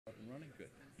running? Good.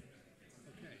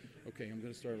 Okay, I'm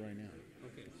going to start right now.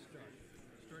 Okay,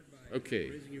 start by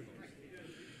raising your voice.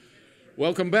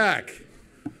 Welcome back.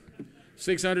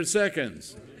 600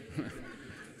 seconds.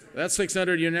 That's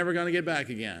 600 you're never going to get back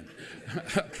again.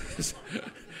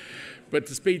 But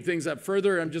to speed things up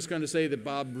further, I'm just going to say that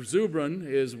Bob Zubrin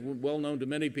is well known to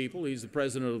many people. He's the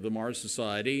president of the Mars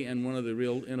Society and one of the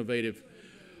real innovative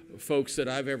folks that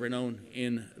I've ever known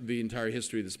in the entire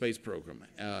history of the space program.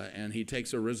 And he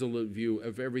takes a resolute view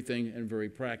of everything and very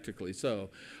practically so.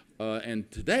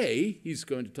 And today, he's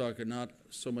going to talk not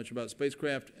so much about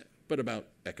spacecraft, but about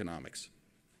economics.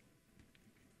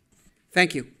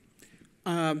 Thank you.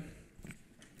 And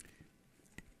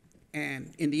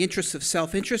in the interest of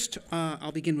self-interest,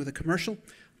 I'll begin with a commercial.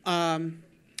 This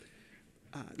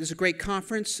is a great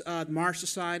conference. The Mars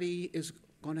Society is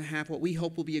going to have what we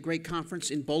hope will be a great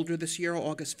conference in Boulder this year,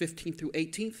 August 15th through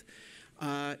 18th.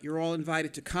 You're all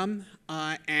invited to come.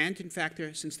 And in fact,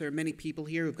 since there are many people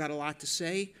here who've got a lot to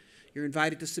say, you're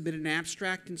invited to submit an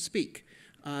abstract and speak.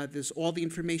 There's all the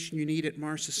information you need at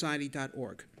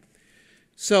marssociety.org.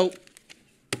 So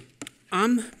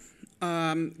I'm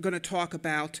going to talk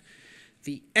about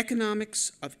the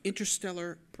economics of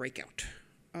interstellar breakout.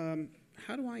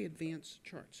 How do I advance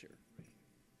charts here?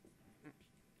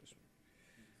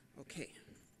 Okay.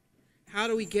 How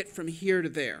do we get from here to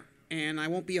there? And I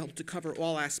won't be able to cover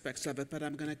all aspects of it, but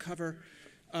I'm going to cover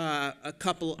a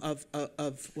couple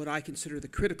of what I consider the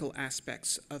critical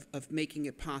aspects of making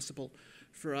it possible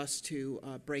for us to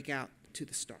break out to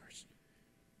the stars.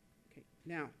 Okay.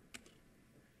 Now,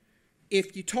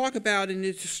 if you talk about an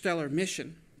interstellar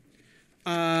mission,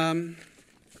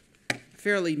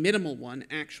 fairly minimal one,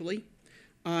 actually,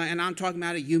 and I'm talking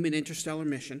about a human interstellar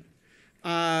mission.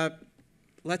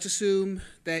 Let's assume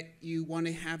that you want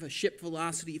to have a ship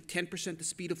velocity of 10% the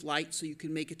speed of light so you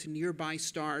can make it to nearby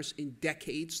stars in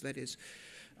decades, that is,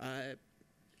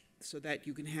 so that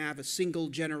you can have a single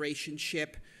generation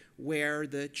ship where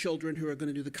the children who are going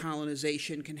to do the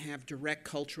colonization can have direct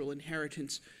cultural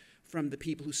inheritance from the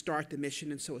people who start the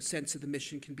mission, and so a sense of the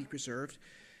mission can be preserved.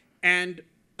 And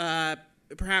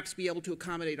perhaps be able to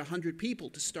accommodate 100 people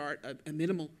to start a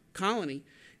minimal colony.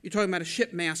 You're talking about a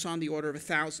ship mass on the order of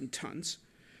 1,000 tons.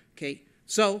 Okay,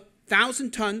 so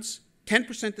 1,000 tons,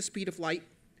 10% the speed of light.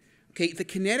 Okay, the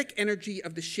kinetic energy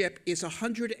of the ship is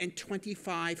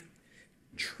 125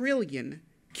 trillion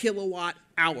kilowatt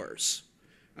hours.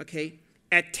 Okay,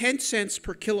 at 10 cents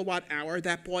per kilowatt hour,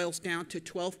 that boils down to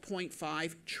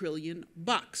 12.5 trillion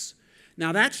bucks.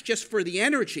 Now that's just for the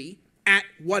energy at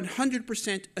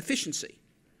 100% efficiency.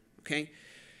 Okay,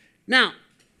 now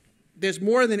there's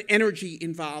more than energy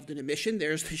involved in a mission.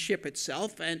 There's the ship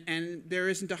itself, and there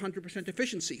isn't 100%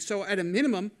 efficiency. So at a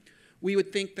minimum, we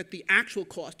would think that the actual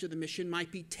cost of the mission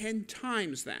might be 10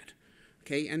 times that.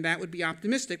 Okay, and that would be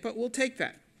optimistic, but we'll take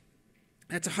that.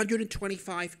 That's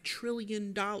 $125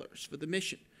 trillion for the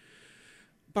mission.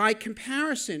 By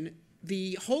comparison,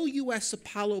 the whole U.S.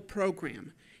 Apollo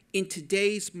program in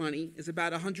today's money is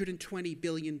about $120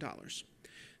 billion.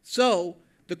 So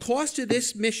the cost of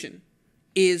this mission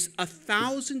is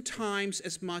 1,000 times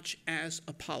as much as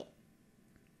Apollo.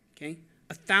 Okay?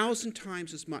 1,000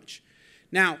 times as much.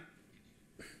 Now,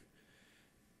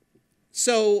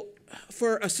 so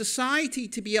for a society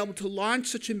to be able to launch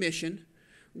such a mission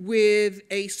with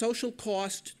a social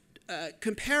cost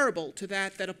comparable to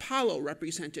that Apollo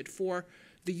represented for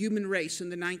the human race in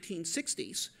the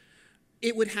 1960s,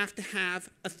 it would have to have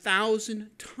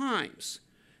 1,000 times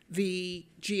the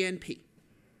GNP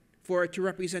for it to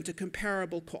represent a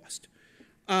comparable cost.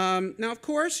 Now, of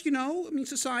course,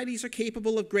 societies are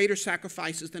capable of greater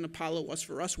sacrifices than Apollo was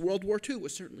for us. World War II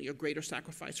was certainly a greater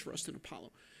sacrifice for us than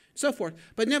Apollo, so forth.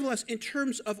 But nevertheless, in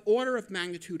terms of order of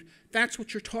magnitude, that's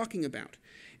what you're talking about.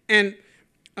 And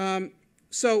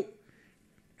so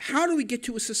how do we get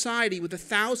to a society with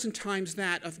 1,000 times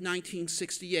that of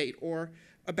 1968, or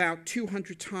about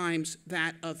 200 times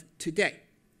that of today?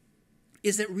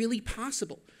 Is it really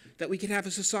possible that we could have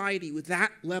a society with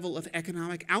that level of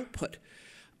economic output?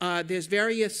 There's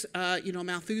various,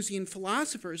 Malthusian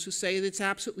philosophers who say that it's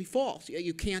absolutely false.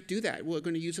 You can't do that. We're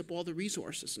going to use up all the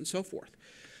resources and so forth.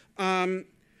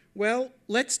 Well,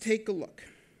 let's take a look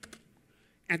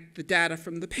at the data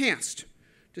from the past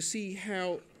to see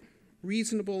how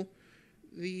reasonable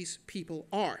these people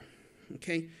are.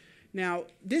 Okay. Now,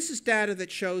 this is data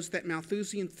that shows that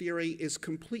Malthusian theory is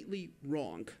completely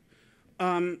wrong.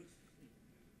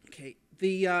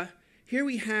 Here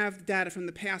we have data from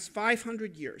the past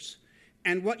 500 years.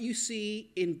 And what you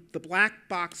see in the black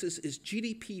boxes is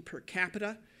GDP per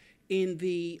capita. In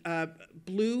the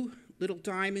blue little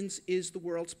diamonds is the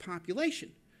world's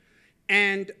population.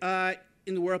 And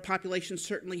in the world, population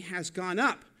certainly has gone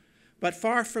up. But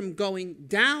far from going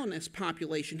down as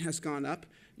population has gone up,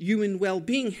 human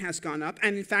well-being has gone up,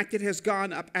 and in fact it has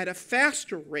gone up at a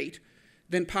faster rate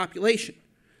than population.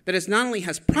 That is, not only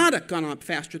has product gone up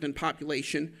faster than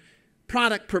population,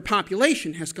 product per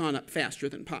population has gone up faster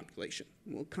than population.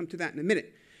 We'll come to that in a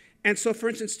minute. And so, for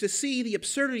instance, to see the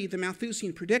absurdity of the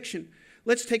Malthusian prediction,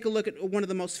 let's take a look at one of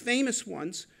the most famous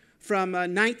ones from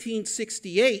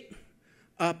 1968.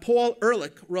 Paul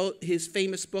Ehrlich wrote his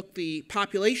famous book, The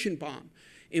Population Bomb,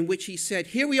 in which he said,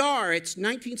 here we are, it's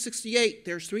 1968,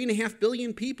 there's 3.5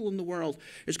 billion people in the world,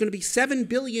 there's going to be 7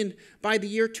 billion by the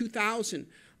year 2000.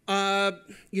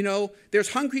 There's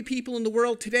hungry people in the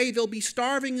world today, they'll be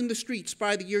starving in the streets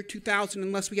by the year 2000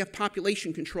 unless we have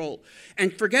population control.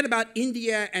 And forget about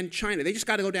India and China, they just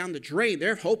got to go down the drain,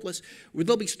 they're hopeless.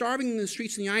 They'll be starving in the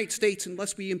streets in the United States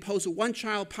unless we impose a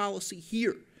one-child policy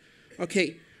here.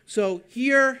 Okay. So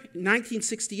here,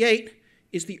 1968,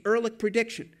 is the Ehrlich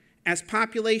prediction. As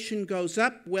population goes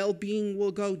up, well-being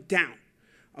will go down.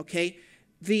 Okay?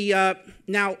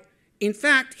 Now, in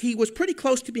fact, he was pretty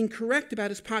close to being correct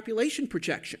about his population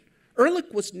projection.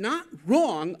 Ehrlich was not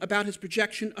wrong about his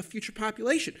projection of future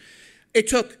population. It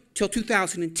took till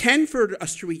 2010 for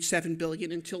us to reach 7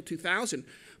 billion until 2000.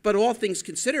 But all things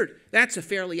considered, that's a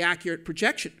fairly accurate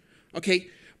projection. Okay?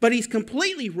 But he's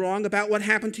completely wrong about what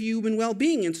happened to human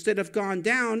well-being. Instead of gone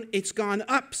down, it's gone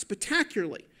up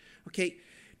spectacularly. Okay?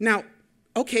 Now,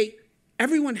 okay,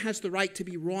 everyone has the right to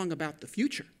be wrong about the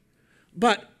future.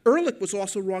 But Ehrlich was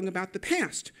also wrong about the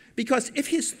past. Because if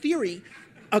his theory,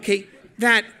 okay,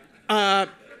 that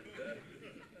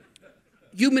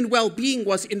human well-being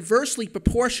was inversely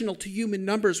proportional to human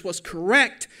numbers was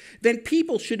correct, then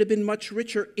people should have been much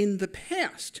richer in the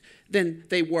past than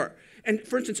they were. And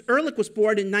for instance, Ehrlich was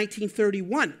born in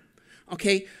 1931,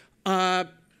 okay?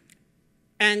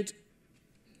 And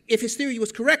if his theory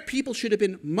was correct, people should have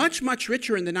been much, much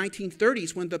richer in the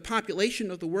 1930s when the population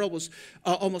of the world was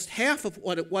almost half of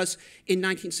what it was in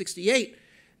 1968.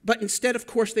 But instead, of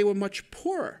course, they were much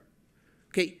poorer.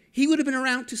 Okay? He would have been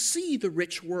around to see the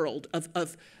rich world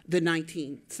of the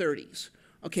 1930s.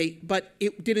 Okay, but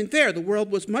it didn't there. The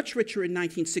world was much richer in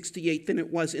 1968 than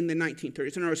it was in the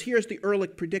 1930s. In other words, here's the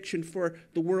Ehrlich prediction for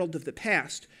the world of the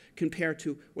past compared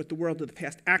to what the world of the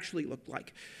past actually looked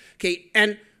like. Okay,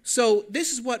 and so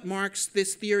this is what marks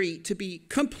this theory to be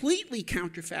completely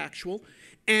counterfactual,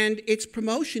 and its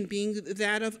promotion being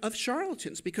that of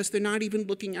charlatans, because they're not even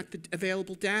looking at the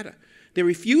available data. They're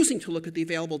refusing to look at the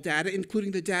available data,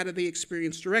 including the data they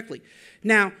experienced directly.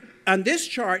 Now, on this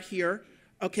chart here,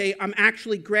 okay, I'm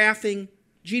actually graphing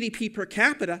GDP per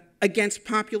capita against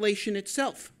population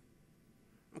itself.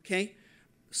 Okay?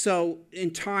 So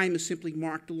in time is simply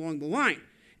marked along the line.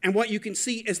 And what you can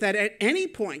see is that at any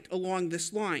point along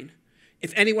this line,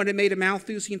 if anyone had made a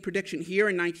Malthusian prediction here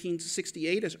in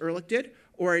 1968, as Ehrlich did,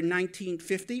 or in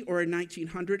 1950, or in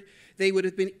 1900, they would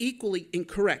have been equally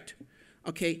incorrect.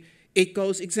 Okay? It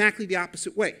goes exactly the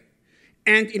opposite way.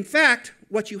 And in fact,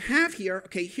 what you have here,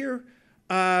 okay, here,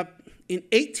 in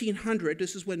 1800,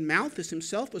 this is when Malthus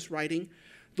himself was writing,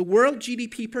 the world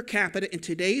GDP per capita in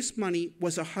today's money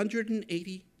was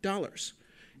 $180,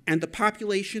 and the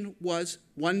population was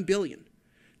 1 billion.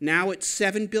 Now it's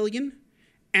 7 billion,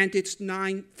 and it's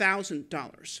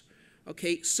 $9,000.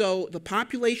 Okay, so the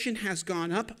population has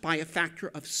gone up by a factor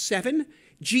of 7.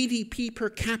 GDP per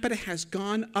capita has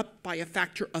gone up by a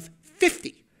factor of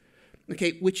 50.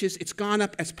 Okay, which is, it's gone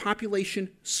up as population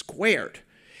squared.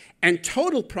 And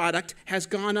total product has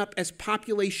gone up as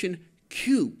population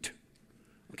cubed.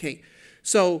 Okay,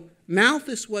 so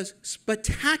Malthus was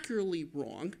spectacularly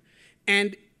wrong,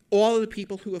 and all of the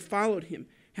people who have followed him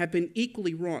have been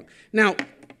equally wrong. Now,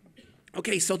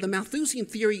 okay, so the Malthusian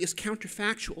theory is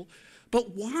counterfactual,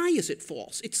 but why is it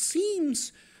false? It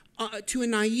seems to a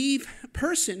naive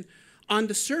person on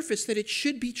the surface that it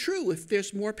should be true. If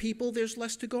there's more people, there's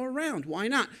less to go around. Why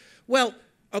not? Well,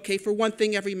 okay, for one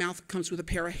thing, every mouth comes with a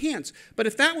pair of hands. But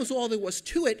if that was all there was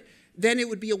to it, then it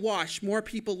would be a wash. More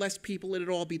people, less people, it'd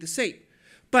all be the same.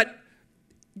 But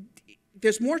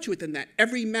there's more to it than that.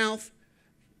 Every mouth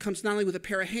comes not only with a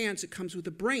pair of hands, it comes with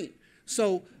a brain.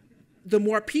 So the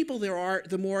more people there are,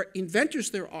 the more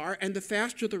inventors there are, and the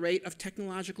faster the rate of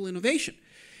technological innovation.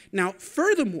 Now,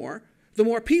 furthermore, the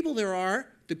more people there are,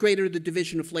 the greater the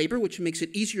division of labor, which makes it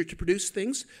easier to produce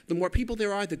things. The more people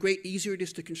there are, the easier it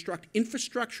is to construct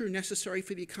infrastructure necessary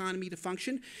for the economy to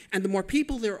function. And the more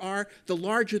people there are, the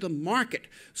larger the market.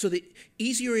 So the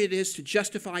easier it is to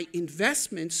justify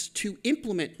investments to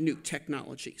implement new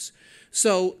technologies.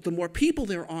 So the more people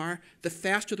there are, the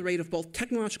faster the rate of both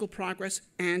technological progress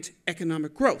and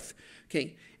economic growth.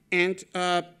 Okay, and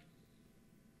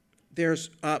there's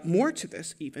more to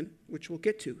this even, which we'll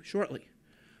get to shortly.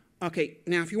 Okay,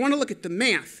 now if you want to look at the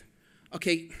math,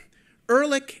 okay,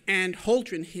 Ehrlich and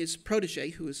Holdren, his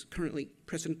protege, who is currently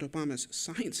President Obama's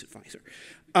science advisor,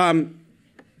 are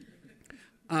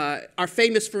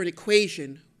famous for an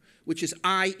equation which is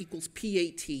I equals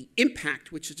PAT.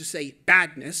 Impact, which is to say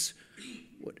badness,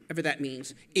 whatever that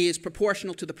means, is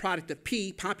proportional to the product of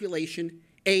P, population,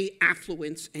 A,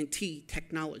 affluence, and T,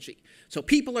 technology. So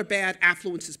people are bad,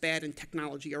 affluence is bad, and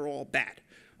technology are all bad.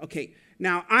 Okay,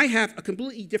 now I have a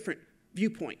completely different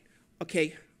viewpoint.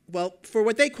 Okay, well, for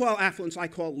what they call affluence, I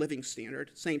call living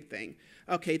standard, same thing.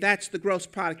 Okay, that's the gross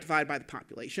product divided by the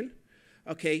population.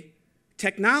 Okay,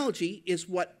 technology is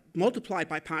what multiplied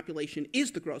by population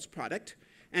is the gross product.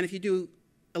 And if you do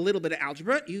a little bit of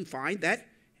algebra, you find that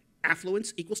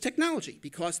affluence equals technology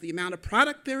because the amount of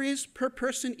product there is per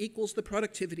person equals the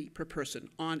productivity per person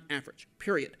on average,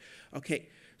 period. Okay,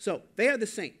 so they are the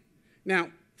same.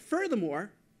 Now,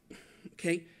 furthermore,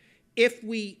 okay, if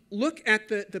we look at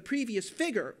the previous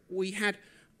figure, we had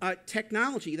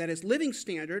technology, that is living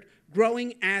standard,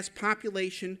 growing as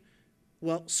population,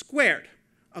 well, squared,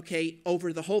 okay,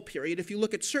 over the whole period. If you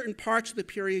look at certain parts of the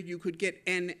period, you could get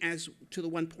n as to the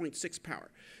 1.6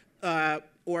 power,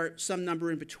 or some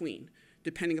number in between,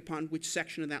 depending upon which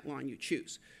section of that line you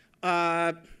choose.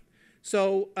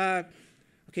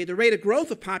 Okay, the rate of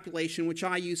growth of population, which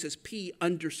I use as P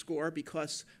underscore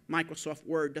because Microsoft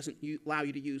Word doesn't allow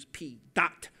you to use P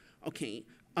dot, okay.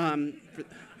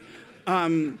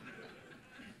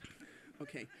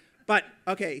 Okay, but,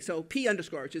 okay, so P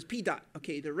underscore, which is P dot.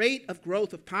 Okay, the rate of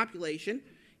growth of population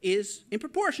is in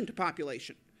proportion to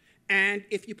population. And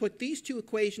if you put these two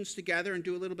equations together and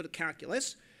do a little bit of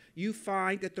calculus, you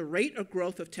find that the rate of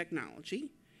growth of technology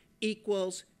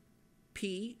equals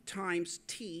P times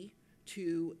T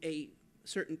to a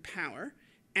certain power.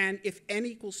 And if n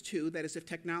equals 2, that is if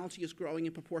technology is growing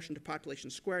in proportion to population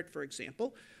squared, for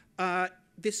example,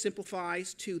 this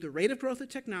simplifies to the rate of growth of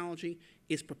technology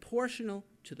is proportional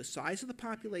to the size of the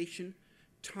population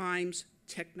times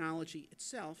technology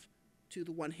itself to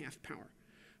the 1/2 power.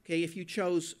 Okay, if you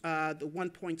chose the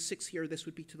 1.6 here, this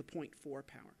would be to the 0.4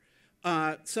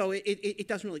 power. So it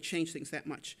doesn't really change things that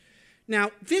much.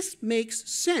 Now, this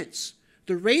makes sense.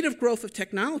 The rate of growth of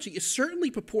technology is certainly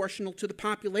proportional to the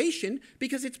population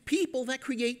because it's people that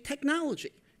create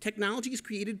technology. Technology is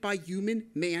created by human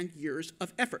man-years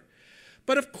of effort.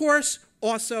 But of course,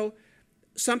 also,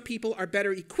 some people are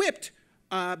better equipped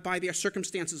by their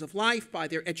circumstances of life, by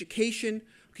their education,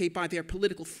 okay, by their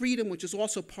political freedom, which is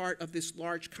also part of this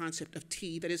large concept of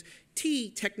T. That is, T,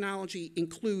 technology,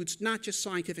 includes not just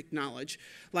scientific knowledge,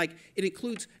 like it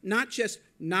includes not just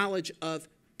knowledge of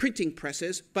printing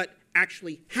presses, but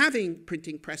actually having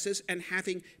printing presses and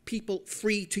having people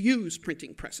free to use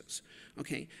printing presses,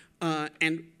 okay?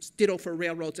 And ditto for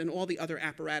railroads and all the other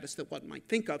apparatus that one might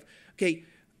think of. Okay,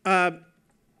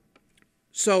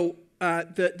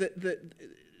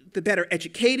 the better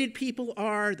educated people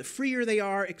are, the freer they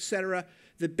are, etc.,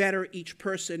 the better each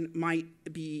person might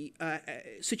be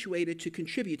situated to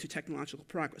contribute to technological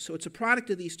progress. So it's a product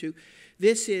of these two.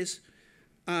 This is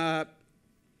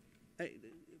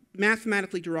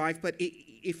mathematically derived, but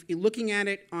if you're looking at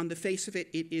it on the face of it,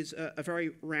 it is a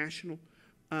very rational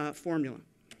formula.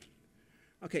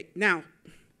 Okay, now,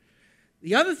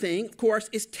 the other thing, of course,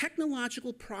 is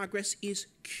technological progress is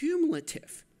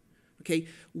cumulative. Okay,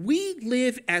 we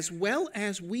live as well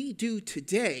as we do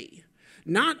today,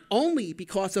 not only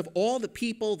because of all the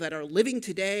people that are living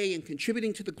today and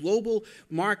contributing to the global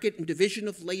market and division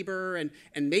of labor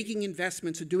and making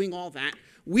investments and doing all that.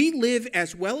 We live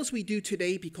as well as we do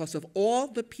today because of all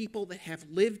the people that have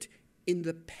lived in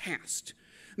the past.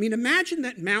 I mean, imagine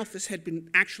that Malthus had been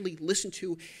actually listened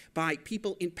to by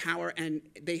people in power and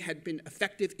they had been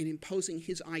effective in imposing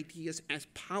his ideas as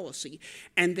policy,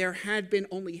 and there had been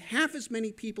only half as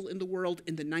many people in the world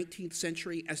in the 19th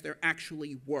century as there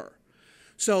actually were.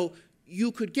 So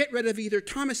you could get rid of either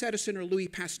Thomas Edison or Louis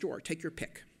Pasteur, take your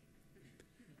pick.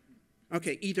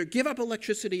 Okay, either give up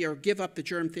electricity or give up the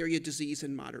germ theory of disease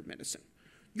in modern medicine.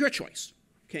 Your choice,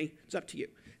 okay? It's up to you.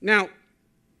 Now,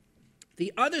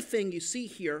 the other thing you see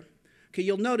here, okay,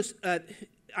 you'll notice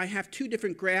I have two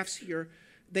different graphs here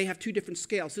they have two different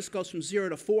scales. This goes from $0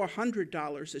 to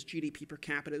 $400 as GDP per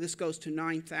capita. This goes to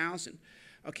 9,000.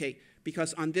 Okay,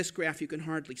 because on this graph you can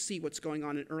hardly see what's going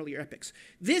on in earlier epochs.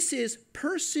 This is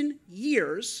person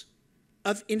years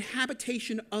of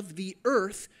inhabitation of the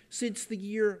Earth since the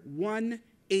year 1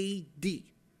 AD.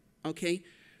 Okay,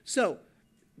 so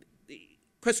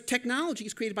because technology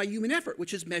is created by human effort,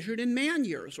 which is measured in man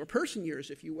years or person years,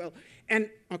 if you will.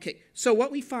 And okay, so what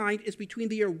we find is between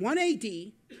the year 1 AD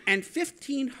and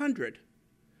 1500,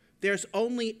 there's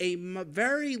only a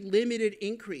very limited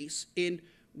increase in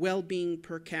well-being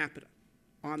per capita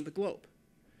on the globe.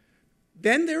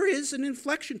 Then there is an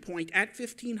inflection point at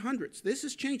 1500s. This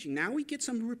is changing. Now we get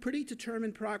some pretty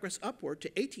determined progress upward to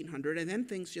 1800, and then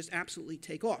things just absolutely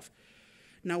take off.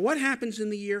 Now what happens in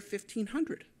the year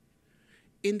 1500?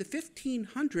 In the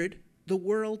 1500, the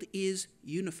world is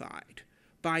unified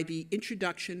by the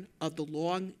introduction of the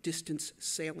long-distance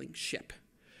sailing ship.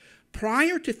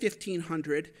 Prior to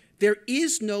 1500, there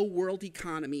is no world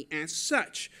economy as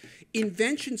such.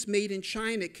 Inventions made in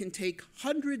China can take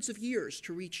hundreds of years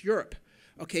to reach Europe.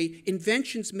 Okay,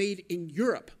 inventions made in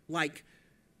Europe, like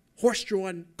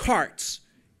horse-drawn carts,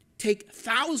 take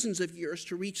thousands of years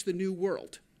to reach the New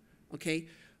World. Okay,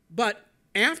 but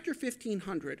after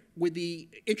 1500, with the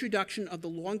introduction of the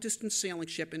long-distance sailing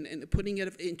ship and putting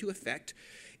it into effect,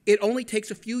 it only takes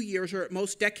a few years or at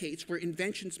most decades for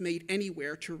inventions made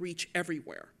anywhere to reach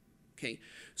everywhere. Okay,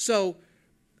 so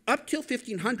up till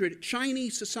 1500,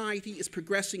 Chinese society is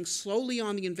progressing slowly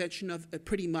on the invention of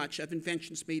pretty much of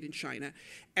inventions made in China,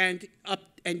 and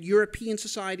European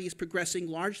society is progressing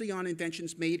largely on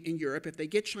inventions made in Europe. If they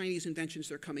get Chinese inventions,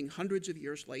 they're coming hundreds of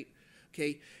years late.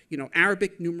 Okay, you know,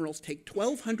 Arabic numerals take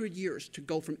 1,200 years to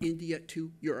go from India to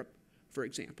Europe, for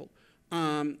example,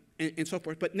 and so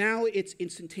forth. But now it's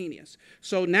instantaneous.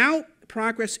 So now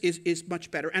progress is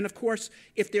much better. And of course,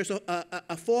 if there's a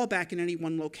fallback in any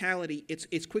one locality,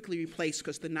 it's quickly replaced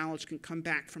because the knowledge can come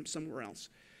back from somewhere else.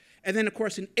 And then, of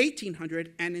course, in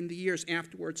 1800 and in the years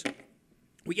afterwards,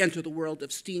 we enter the world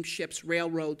of steamships,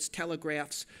 railroads,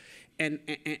 telegraphs,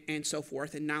 and so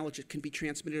forth, and knowledge can be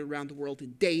transmitted around the world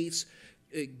in days,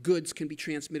 goods can be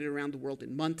transmitted around the world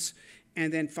in months,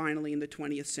 and then finally in the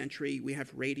 20th century we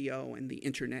have radio and the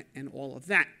internet and all of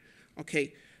that.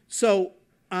 Okay, so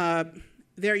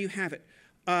there you have it.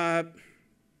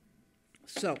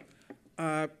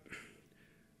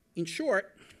 In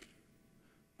short,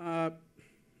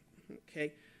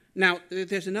 okay, now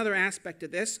there's another aspect of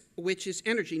this, which is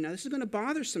energy. Now this is going to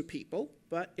bother some people,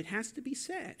 but it has to be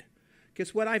said.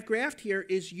 Because what I've graphed here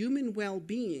is human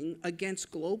well-being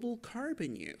against global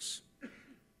carbon use.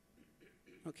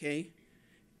 Okay?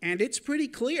 And it's pretty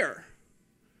clear.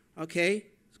 Okay?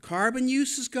 Carbon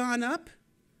use has gone up.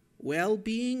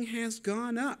 Well-being has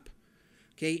gone up.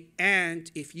 Okay? And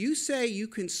if you say you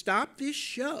can stop this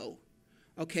show,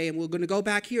 okay, and we're going to go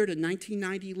back here to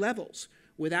 1990 levels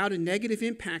without a negative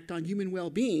impact on human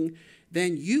well-being,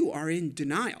 then you are in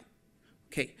denial.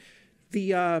 Okay?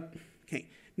 Okay.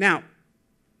 Now,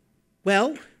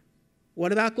 well,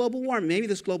 what about global warming? Maybe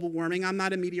there's global warming. I'm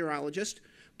not a meteorologist.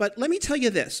 But let me tell you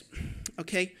this,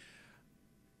 okay?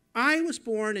 I was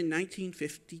born in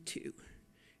 1952,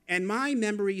 and my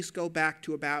memories go back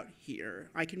to about here.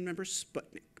 I can remember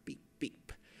Sputnik, beep,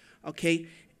 beep, okay?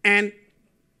 And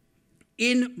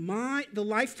in the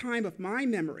lifetime of my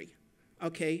memory,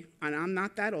 okay, and I'm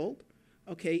not that old,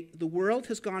 okay, the world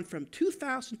has gone from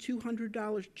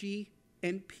 $2,200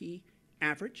 GNP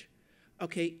average,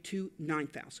 okay, to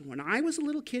 9,000. When I was a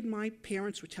little kid, my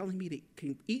parents were telling me to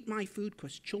eat my food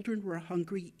because children were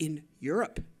hungry in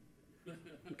Europe.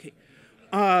 Okay.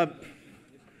 All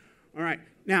right.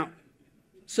 Now,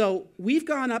 so we've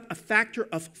gone up a factor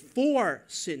of 4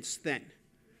 since then.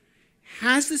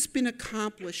 Has this been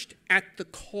accomplished at the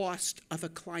cost of a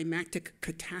climatic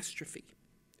catastrophe?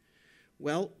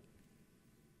 Well,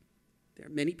 there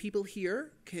are many people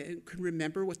here can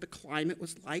remember what the climate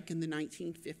was like in the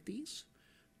 1950s.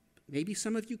 Maybe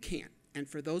some of you can't. And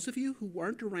for those of you who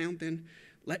weren't around then,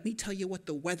 let me tell you what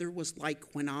the weather was like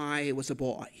when I was a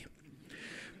boy.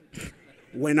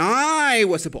 When I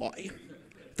was a boy,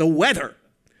 the weather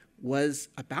was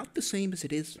about the same as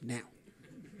it is now.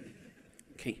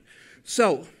 Okay,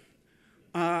 so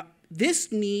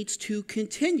this needs to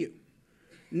continue.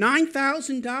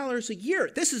 $9,000 a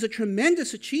year. This is a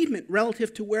tremendous achievement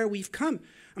relative to where we've come.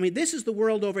 I mean, this is the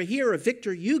world over here of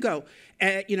Victor Hugo,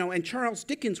 and Charles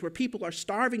Dickens, where people are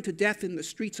starving to death in the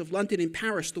streets of London and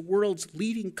Paris, the world's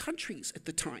leading countries at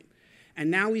the time.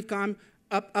 And now we've gone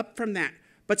up from that.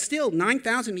 But still,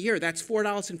 $9,000 a year, that's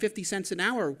 $4.50 an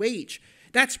hour wage.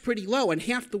 That's pretty low, and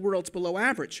half the world's below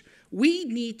average. We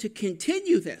need to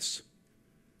continue this.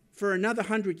 for another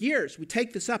 100 years. We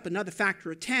take this up another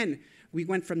factor of 10. We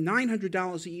went from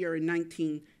 $900 a year in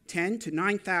 1910 to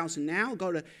 $9,000 now.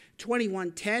 Go to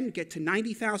 2110, get to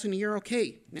 $90,000 a year.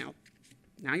 Okay, now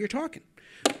you're talking.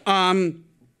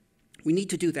 We need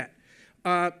to do that.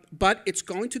 But it's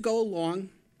going to go along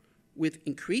with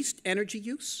increased energy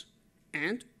use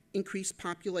and increased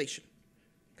population,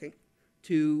 okay,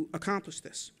 to accomplish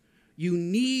this. You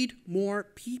need more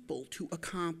people to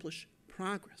accomplish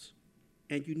progress,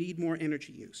 and you need more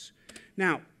energy use.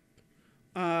 Now,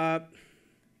 how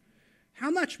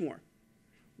much more?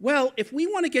 Well, if we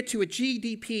want to get to a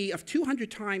GDP of 200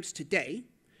 times today,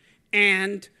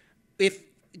 and if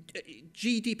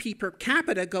GDP per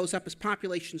capita goes up as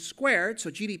population squared, so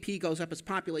GDP goes up as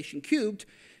population cubed,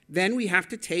 then we have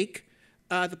to take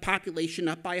the population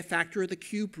up by a factor of the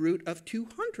cube root of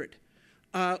 200,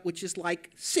 which is like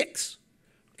 6.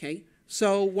 Okay?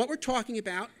 So what we're talking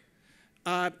about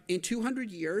in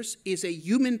 200 years is a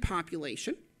human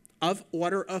population of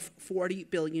order of 40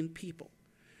 billion people.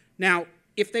 Now,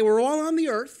 if they were all on the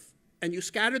Earth, and you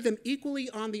scattered them equally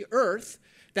on the Earth,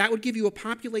 that would give you a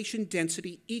population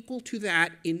density equal to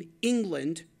that in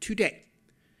England today.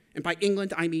 And by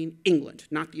England, I mean England,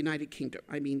 not the United Kingdom.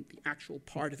 I mean the actual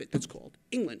part of it that's called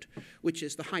England, which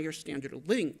is the higher standard of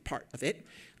living part of it,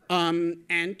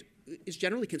 and is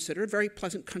generally considered a very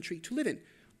pleasant country to live in.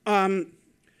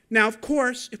 Now, of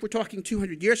course, if we're talking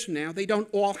 200 years from now, they don't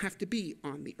all have to be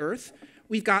on the Earth.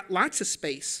 We've got lots of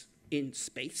space in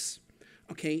space.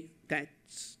 Okay,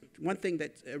 that's one thing,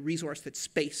 that a resource that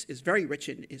space is very rich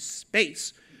in is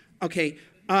space. Okay,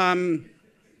 but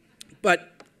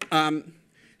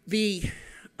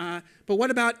what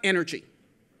about energy?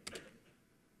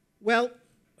 Well,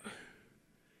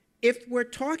 if we're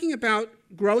talking about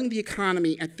growing the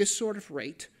economy at this sort of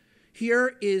rate,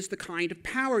 here is the kind of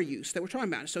power use that we're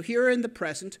talking about. So here in the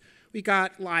present, we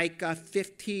got like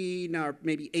 15 or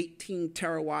maybe 18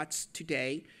 terawatts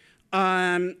today.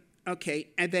 Okay,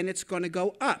 and then it's going to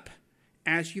go up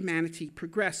as humanity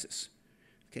progresses.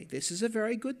 Okay, this is a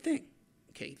very good thing.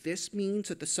 Okay, this means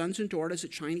that the sons and daughters of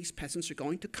Chinese peasants are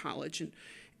going to college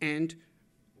and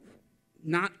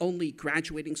not only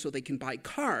graduating so they can buy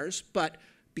cars, but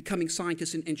becoming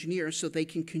scientists and engineers so they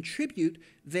can contribute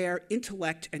their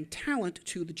intellect and talent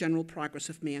to the general progress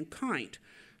of mankind.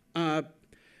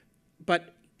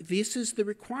 But this is the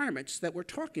requirements that we're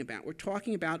talking about. We're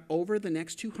talking about over the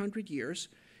next 200 years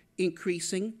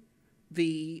increasing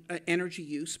the energy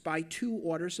use by 2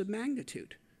 orders of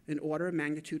magnitude, an order of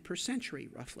magnitude per century,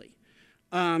 roughly.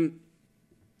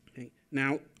 Okay.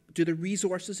 Now, do the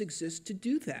resources exist to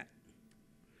do that?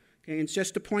 Okay, and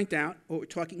just to point out, what we're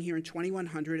talking here in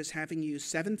 2100 is having used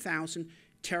 7,000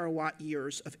 terawatt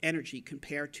years of energy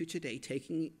compared to today,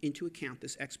 taking into account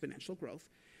this exponential growth,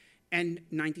 and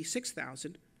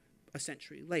 96,000 a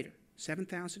century later.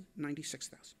 7,000,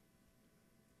 96,000.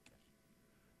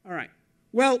 All right.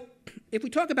 Well, if we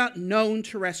talk about known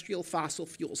terrestrial fossil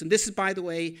fuels, and this is, by the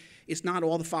way, is not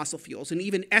all the fossil fuels, and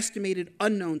even estimated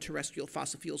unknown terrestrial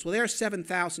fossil fuels. Well, there are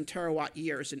 7,000 terawatt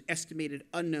years in estimated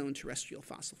unknown terrestrial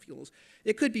fossil fuels.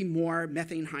 There could be more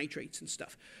methane hydrates and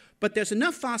stuff. But there's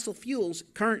enough fossil fuels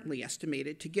currently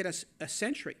estimated to get us a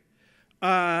century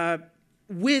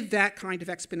with that kind of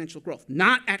exponential growth.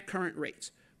 Not at current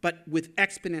rates, but with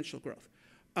exponential growth.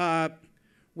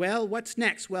 Well, what's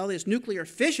next? Well, there's nuclear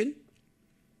fission.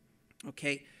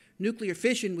 Okay, nuclear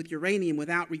fission with uranium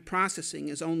without reprocessing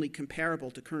is only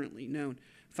comparable to currently known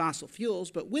fossil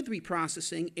fuels, but with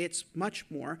reprocessing, it's much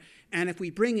more. And if we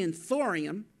bring in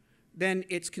thorium, then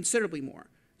it's considerably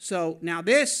more. So now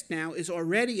this is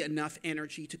already enough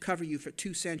energy to cover you for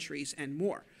 2 centuries and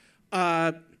more.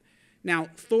 Now,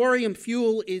 thorium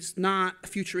fuel is not a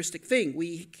futuristic thing.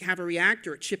 We have a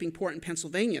reactor at Shippingport in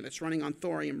Pennsylvania that's running on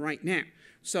thorium right now.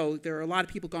 So there are a lot of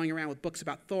people going around with books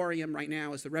about thorium right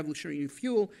now as the revolutionary new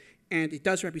fuel, and it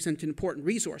does represent an important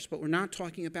resource, but we're not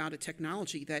talking about a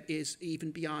technology that is even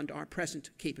beyond our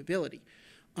present capability.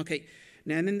 Okay,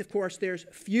 now, and then, of course, there's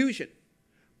fusion.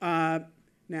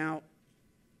 Now,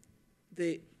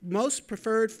 the most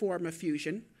preferred form of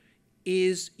fusion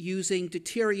is using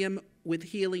deuterium with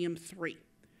helium-3.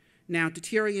 Now,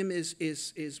 deuterium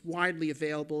is widely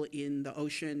available in the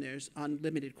ocean. There's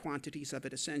unlimited quantities of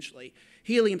it, essentially.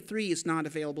 Helium-3 is not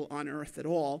available on Earth at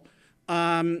all.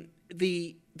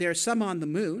 There's some on the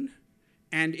moon,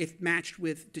 and if matched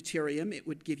with deuterium, it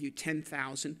would give you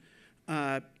 10,000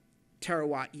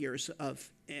 terawatt years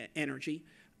of energy.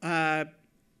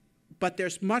 But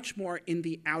there's much more in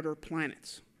the outer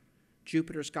planets.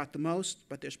 Jupiter's got the most,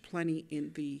 but there's plenty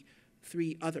in the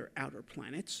 3 other outer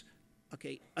planets.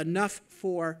 Okay, enough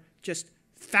for just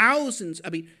thousands. I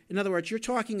mean, in other words, you're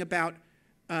talking about,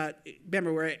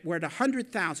 remember, we're at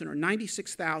 100,000 or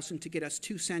 96,000 to get us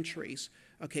 2 centuries.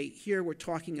 Okay, here we're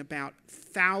talking about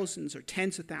thousands or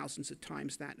tens of thousands of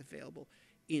times that available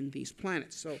in these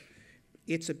planets. So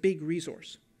it's a big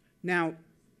resource. Now,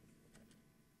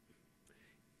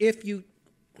 if you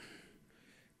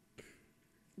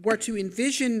were to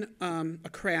envision a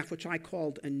craft, which I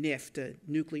called a NIFT, a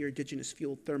nuclear indigenous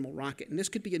fueled thermal rocket, and this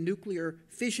could be a nuclear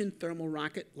fission thermal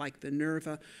rocket like the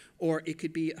NERVA, or it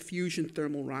could be a fusion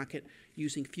thermal rocket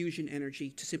using fusion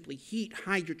energy to simply heat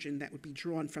hydrogen that would be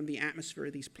drawn from the atmosphere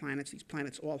of these planets. These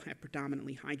planets all have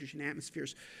predominantly hydrogen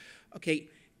atmospheres. Okay,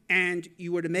 and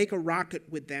you were to make a rocket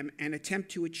with them and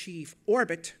attempt to achieve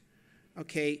orbit,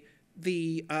 okay,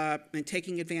 and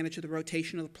taking advantage of the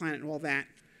rotation of the planet and all that,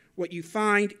 what you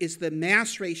find is the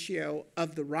mass ratio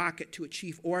of the rocket to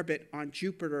achieve orbit on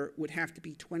Jupiter would have to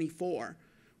be 24,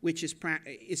 which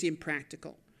is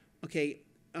impractical. Okay,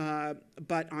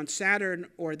 but on Saturn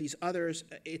or these others,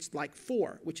 it's like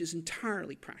 4, which is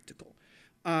entirely practical.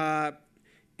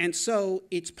 And so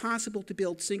it's possible to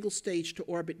build single-stage to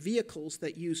orbit vehicles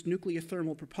that use nuclear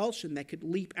thermal propulsion that could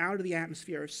leap out of the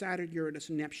atmosphere of Saturn, Uranus,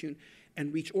 and Neptune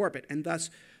and reach orbit, and thus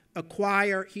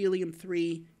acquire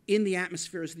helium-3 in the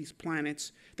atmospheres of these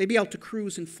planets. They'd be able to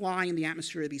cruise and fly in the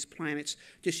atmosphere of these planets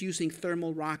just using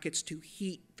thermal rockets to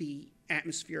heat the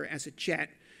atmosphere as a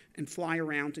jet and fly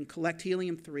around and collect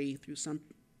helium-3 through some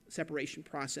separation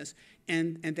process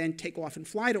and then take off and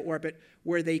fly to orbit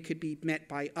where they could be met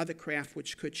by other craft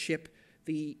which could ship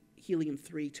the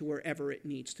helium-3 to wherever it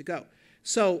needs to go.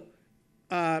 So,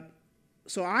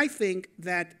 so I think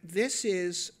that this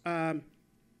is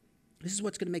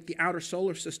what's going to make the outer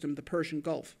solar system the Persian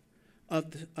Gulf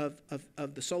of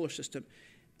the solar system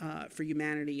for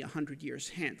humanity 100 years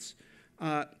hence.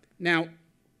 Now, where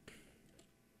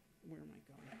am I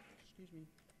going? Excuse me.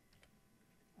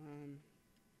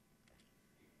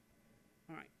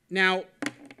 All right. Now,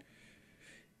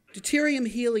 deuterium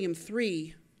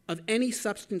helium-3 of any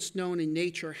substance known in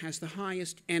nature has the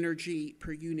highest energy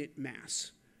per unit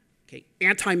mass. Okay,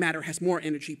 antimatter has more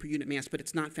energy per unit mass, but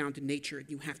it's not found in nature.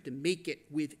 You have to make it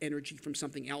with energy from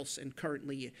something else, and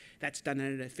currently that's done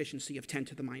at an efficiency of 10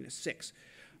 to the minus 6.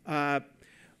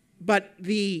 But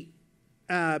if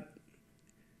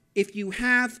you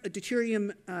have a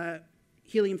deuterium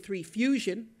helium-3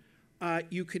 fusion,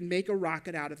 you can make a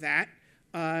rocket out of that.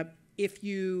 It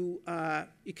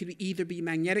could either be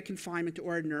magnetic confinement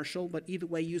or inertial, but either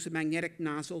way, use a magnetic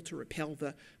nozzle to repel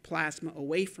the plasma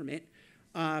away from it.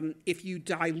 If you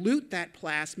dilute that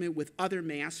plasma with other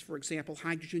mass, for example,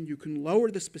 hydrogen, you can lower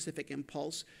the specific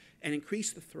impulse and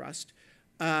increase the thrust.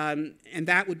 And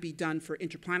that would be done for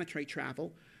interplanetary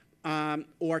travel,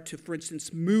 or to, for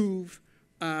instance, move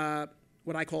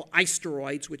what I call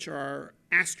isteroids, which are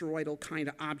asteroidal kind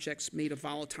of objects made of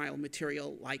volatile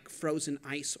material like frozen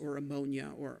ice or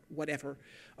ammonia or whatever,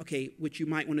 okay, which you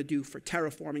might want to do for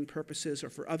terraforming purposes or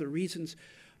for other reasons.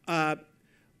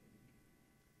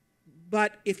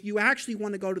 But if you actually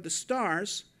want to go to the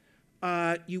stars,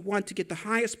 you want to get the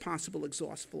highest possible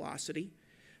exhaust velocity.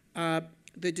 The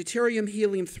deuterium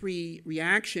helium-3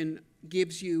 reaction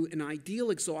gives you an ideal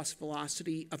exhaust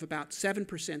velocity of about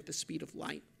 7% the speed of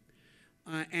light.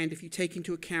 And if you take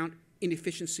into account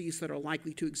inefficiencies that are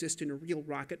likely to exist in a real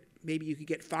rocket, maybe you could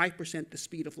get 5% the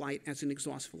speed of light as an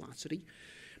exhaust velocity.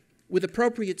 With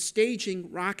appropriate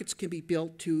staging, rockets can be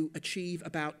built to achieve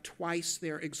about twice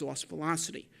their exhaust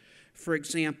velocity. For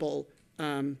example,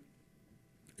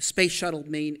 Space Shuttle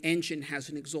main engine has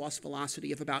an exhaust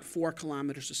velocity of about 4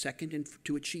 kilometers a second, and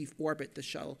to achieve orbit, the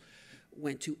shuttle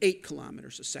went to 8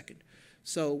 kilometers a second.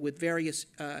 So with various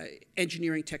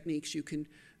engineering techniques, you can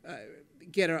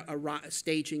get a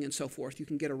staging and so forth, you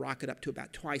can get a rocket up to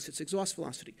about twice its exhaust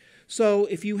velocity. So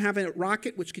if you have a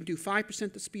rocket which can do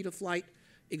 5% the speed of light,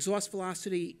 exhaust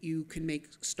velocity, you can make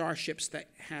starships that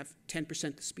have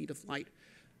 10% the speed of light,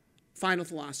 final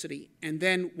velocity. And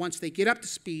then once they get up to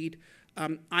speed,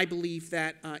 I believe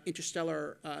that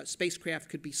interstellar spacecraft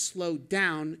could be slowed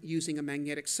down using a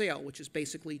magnetic sail, which is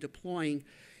basically deploying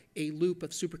a loop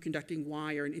of superconducting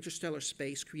wire in interstellar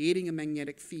space, creating a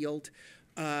magnetic field,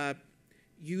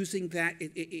 using that,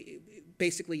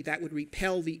 basically that would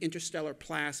repel the interstellar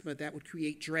plasma, that would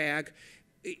create drag.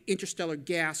 Interstellar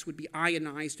gas would be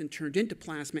ionized and turned into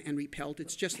plasma and repelled.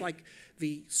 It's just like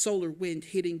the solar wind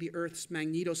hitting the Earth's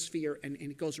magnetosphere, and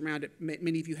it goes around it.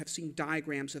 Many of you have seen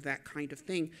diagrams of that kind of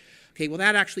thing. Okay, well,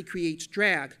 that actually creates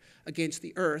drag against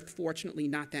the Earth. Fortunately,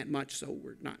 not that much, so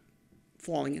we're not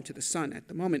falling into the sun at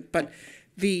the moment. But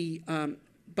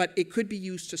it could be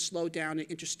used to slow down an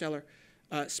interstellar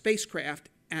spacecraft.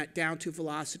 down to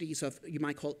velocities of, you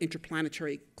might call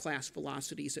interplanetary class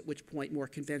velocities, at which point more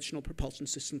conventional propulsion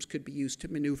systems could be used to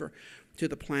maneuver to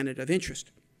the planet of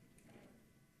interest.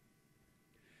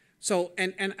 So,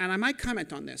 and I might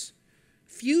comment on this.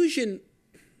 Fusion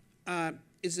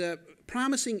is a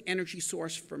promising energy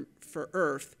source for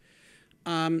Earth.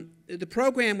 The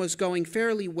program was going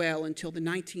fairly well until the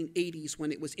 1980s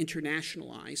when it was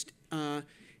internationalized.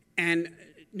 And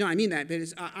no, I mean that,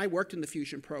 because I worked in the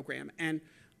fusion program. And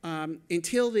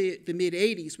until the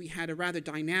mid-80s, we had a rather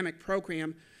dynamic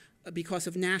program because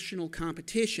of national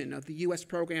competition of the US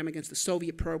program against the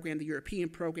Soviet program, the European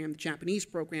program, the Japanese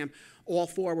program. All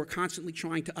four were constantly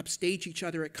trying to upstage each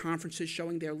other at conferences,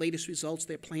 showing their latest results,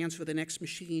 their plans for the next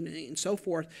machine, and so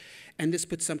forth. And this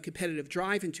put some competitive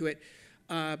drive into it.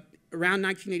 Around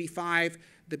 1985,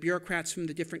 the bureaucrats from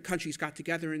the different countries got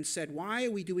together and said, why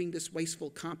are we doing this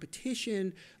wasteful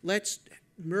competition? Let's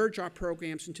merge our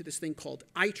programs into this thing called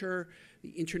ITER, the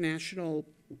International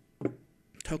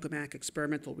Tokamak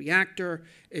Experimental Reactor.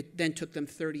 It then took them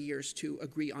 30 years to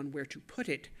agree on where to put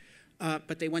it.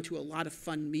 But they went to a lot of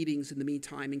fun meetings in the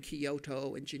meantime in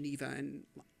Kyoto and Geneva and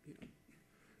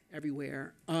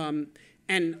everywhere. And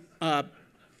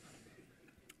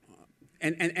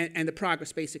the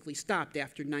progress basically stopped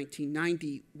after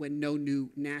 1990 when no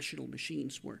new national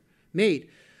machines were made.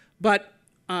 But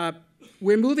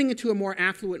we're moving into a more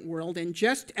affluent world, and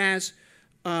just as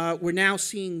we're now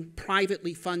seeing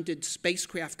privately funded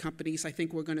spacecraft companies, I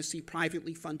think we're going to see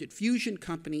privately funded fusion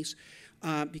companies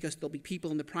because there'll be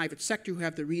people in the private sector who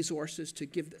have the resources to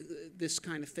give this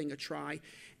kind of thing a try.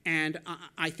 And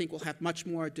I think we'll have much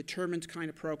more determined kind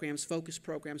of programs, focused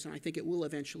programs, and I think it will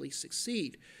eventually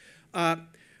succeed.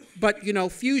 But, you know,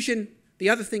 fusion, the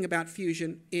other thing about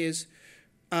fusion is,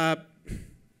 well,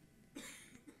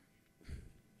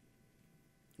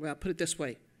 put it this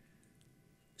way.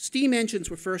 Steam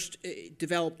engines were first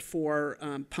developed for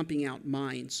pumping out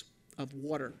mines of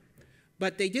water,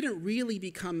 but they didn't really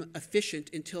become efficient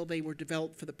until they were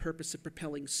developed for the purpose of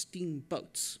propelling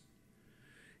steamboats.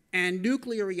 And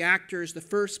nuclear reactors, the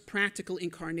first practical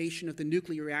incarnation of the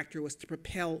nuclear reactor was to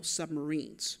propel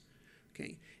submarines.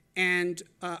 Okay? And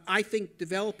I think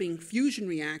developing fusion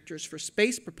reactors for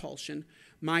space propulsion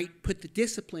might put the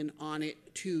discipline on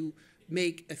it to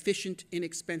make efficient,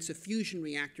 inexpensive fusion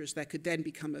reactors that could then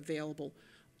become available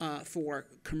for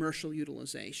commercial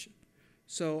utilization.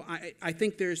 So I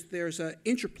think there's an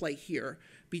interplay here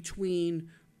between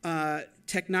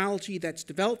technology that's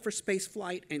developed for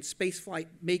spaceflight and spaceflight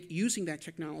using that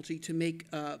technology to make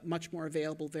much more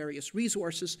available various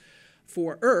resources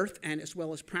for Earth, and as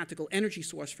well as practical energy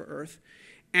source for Earth.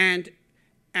 And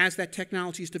as that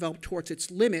technology is developed towards its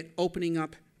limit, opening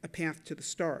up a path to the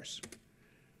stars.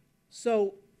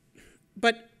 So,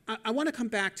 but I want to come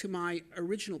back to my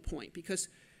original point, because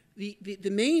the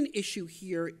main issue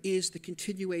here is the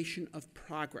continuation of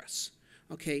progress,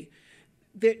 okay?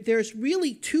 There's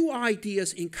really two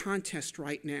ideas in contest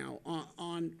right now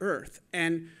on Earth,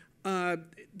 and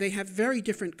they have very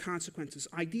different consequences.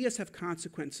 Ideas have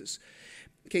consequences.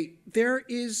 Okay, there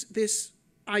is this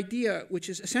idea, which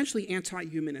is essentially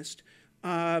anti-humanist,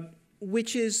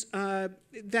 which is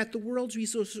that the world's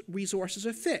resources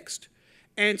are fixed.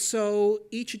 And so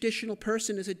each additional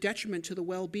person is a detriment to the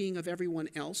well-being of everyone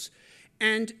else.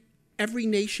 And every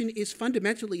nation is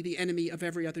fundamentally the enemy of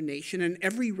every other nation, and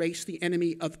every race the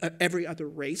enemy of every other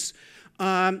race.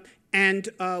 And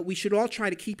we should all try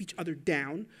to keep each other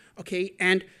down, okay?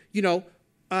 And, you know,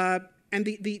 and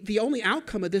the only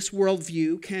outcome of this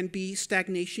worldview can be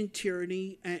stagnation,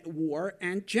 tyranny, war,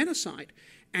 and genocide.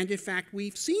 And in fact,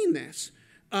 we've seen this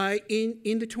in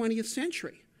the 20th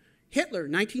century. Hitler,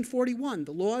 1941,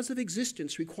 the laws of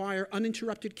existence require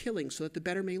uninterrupted killing so that the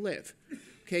better may live,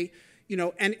 okay? You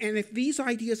know, and if these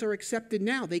ideas are accepted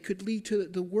now, they could lead to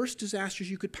the worst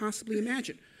disasters you could possibly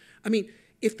imagine. I mean,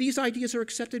 if these ideas are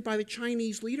accepted by the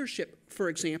Chinese leadership, for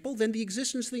example, then the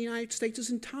existence of the United States is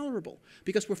intolerable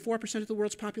because we're 4% of the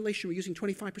world's population. We're using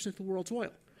 25% of the world's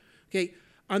oil. Okay?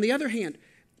 On the other hand,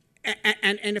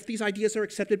 and if these ideas are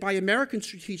accepted by American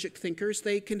strategic thinkers,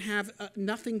 they can have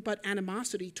nothing but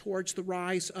animosity towards the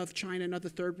rise of China and other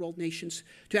third world nations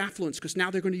to affluence, because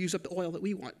now they're going to use up the oil that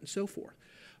we want and so forth.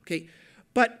 Okay?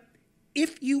 But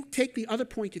if you take the other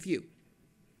point of view,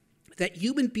 that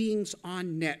human beings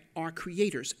on net are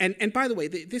creators. And by the way,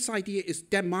 this idea is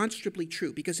demonstrably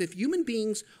true, because if human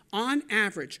beings, on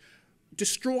average,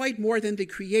 destroyed more than they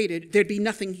created, there'd be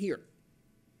nothing here.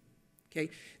 Okay?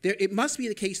 It must be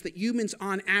the case that humans,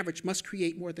 on average, must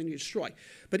create more than you destroy.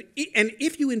 And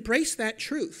if you embrace that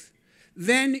truth,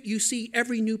 then you see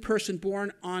every new person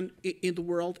born in the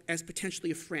world as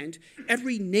potentially a friend.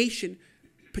 Every nation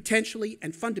potentially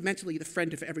and fundamentally the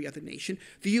friend of every other nation.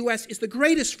 The U.S. is the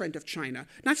greatest friend of China,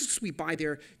 not just because we buy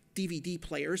their DVD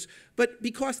players, but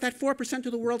because that 4%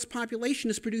 of the world's population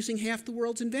is producing half the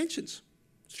world's inventions.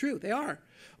 It's true, they are.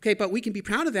 Okay, but we can be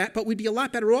proud of that, but we'd be a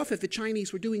lot better off if the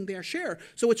Chinese were doing their share.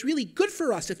 So it's really good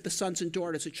for us if the sons and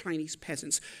daughters of Chinese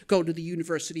peasants go to the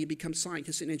university and become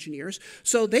scientists and engineers,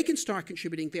 so they can start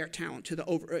contributing their talent to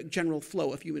the general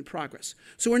flow of human progress.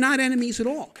 So we're not enemies at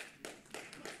all.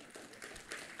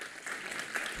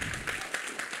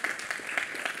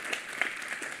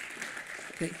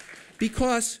 Okay?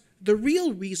 Because the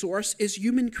real resource is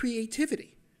human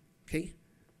creativity. Okay?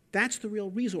 That's the real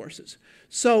resources.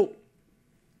 So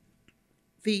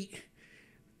the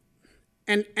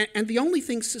only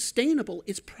thing sustainable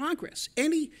is progress.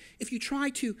 If you try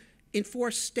to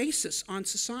enforce stasis on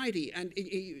society and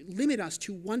limit us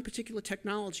to one particular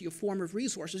technology or form of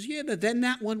resources, yeah, then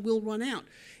that one will run out.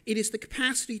 It is the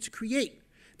capacity to create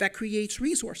that creates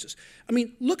resources. I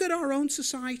mean, look at our own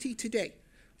society today.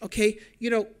 Okay,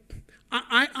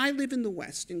 I live in the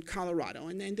West, in Colorado,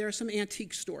 and there are some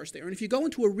antique stores there. And if you go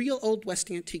into a real Old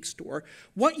West antique store,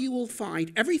 what you will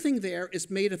find, everything there is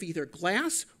made of either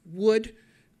glass, wood,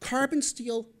 carbon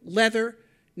steel, leather,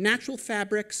 natural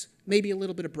fabrics, maybe a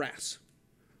little bit of brass.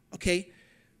 Okay?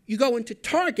 You go into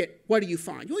Target, what do you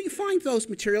find? Well, you find those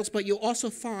materials, but you'll also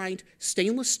find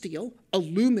stainless steel,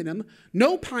 aluminum.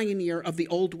 No pioneer of the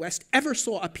Old West ever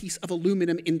saw a piece of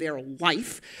aluminum in their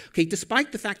life, okay,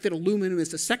 despite the fact that aluminum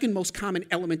is the second most common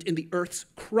element in the Earth's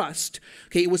crust.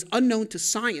 Okay, it was unknown to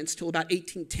science till about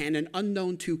 1810 and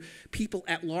unknown to people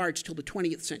at large till the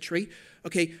 20th century.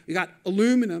 Okay, we got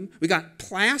aluminum, we got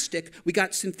plastic, we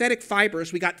got synthetic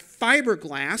fibers, we got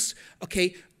fiberglass,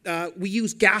 okay, we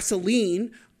use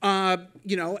gasoline,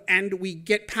 and we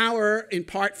get power in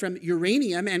part from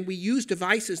uranium, and we use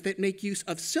devices that make use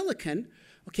of silicon,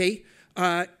 okay?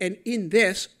 And in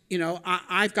this,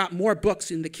 I've got more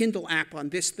books in the Kindle app on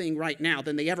this thing right now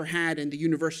than they ever had in the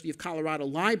University of Colorado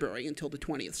library until the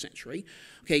 20th century,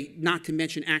 okay? Not to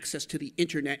mention access to the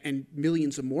internet and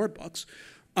millions of more books.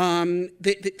 And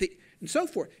so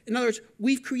forth. In other words,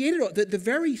 we've created the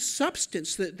very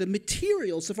substance, the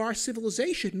materials of our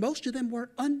civilization. Most of them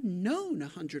were unknown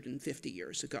 150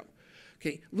 years ago,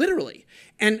 okay, literally.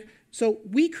 And so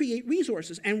we create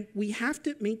resources, and we have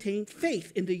to maintain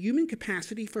faith in the human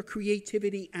capacity for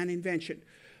creativity and invention,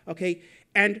 okay?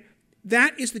 And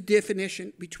that is the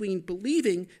definition between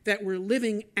believing that we're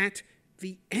living at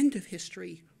the end of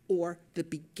history or the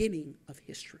beginning of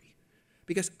history.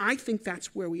 Because I think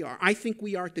that's where we are. I think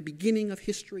we are at the beginning of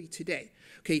history today.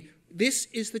 Okay, this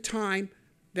is the time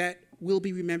that will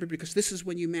be remembered because this is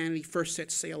when humanity first set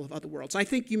sail of other worlds. I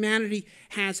think humanity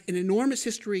has an enormous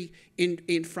history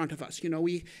in front of us.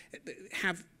 We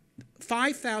have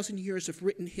 5,000 years of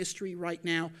written history right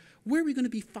now. Where are we going to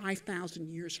be 5,000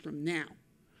 years from now?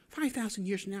 5,000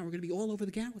 years from now, we're going to be all over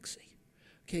the galaxy.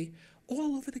 Okay,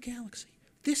 all over the galaxy.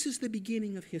 This is the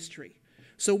beginning of history.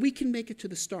 So we can make it to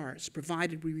the stars,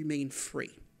 provided we remain free.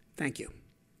 Thank you.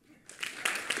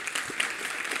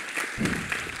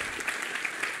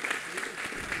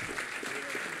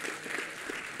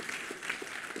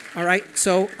 All right,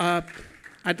 so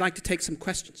I'd like to take some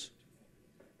questions.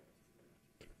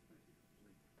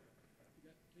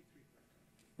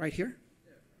 Right here?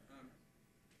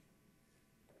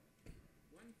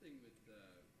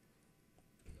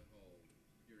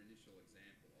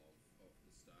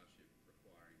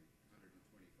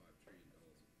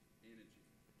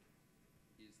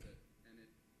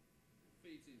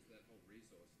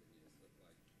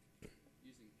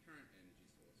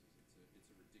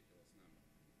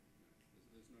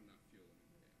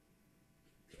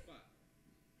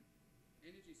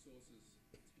 Sources,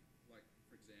 like,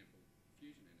 for example,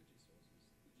 fusion energy sources,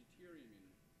 the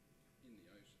deuterium in the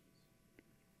oceans,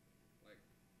 like,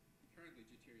 currently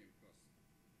deuterium costs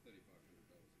 $3,500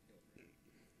 a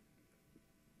kilogram.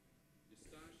 Your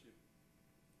Starship,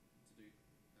 to do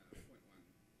 0.1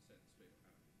 speed,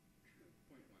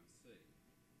 0.1 C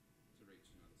to reach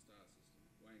another star system,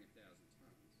 weighing 1,000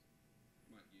 tons,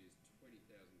 might use 20,000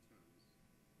 tons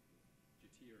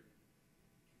deuterium.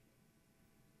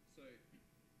 So,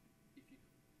 if you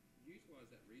utilize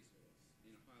that resource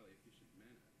in a highly efficient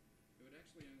manner, it would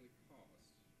actually only cost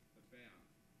about,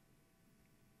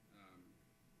 I'm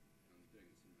doing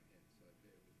this in my head, so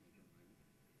bear with me for a moment,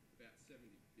 about $70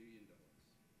 billion.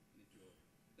 And if your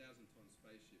 1,000-ton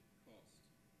spaceship cost,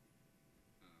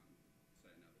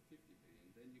 say, another $50 billion,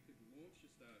 then you could launch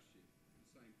your Starship at the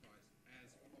same price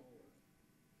as coal.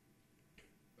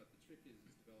 But the trick is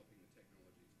developing the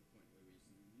technology to the point where we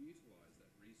utilize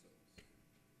that resource.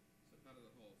 So part of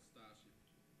the whole Starship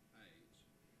age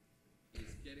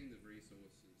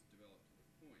resources develop to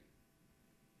the point.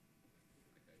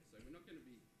 Okay, so we're not going to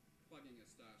be plugging a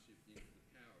Starship into the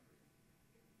power grid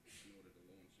in order to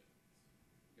launch it.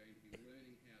 We're going to be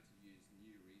learning how to use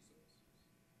new resources.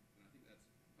 And I think that's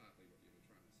partly what you were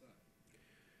trying to say.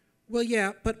 Well,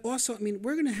 yeah, but also, I mean,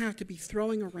 we're going to have to be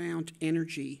throwing around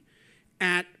energy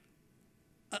at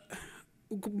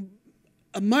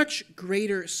a much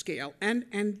greater scale and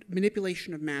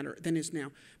manipulation of matter than is now.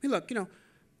 I mean, look,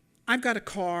 I've got a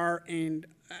car and,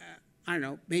 I don't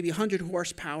know, maybe 100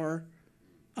 horsepower.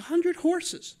 100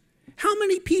 horses. How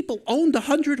many people owned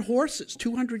 100 horses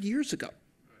 200 years ago?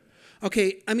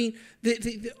 Okay, I mean,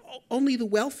 only the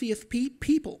wealthiest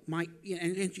people might,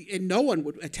 and no one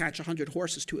would attach 100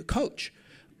 horses to a coach.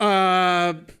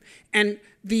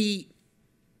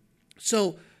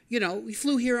 So, we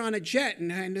flew here on a jet,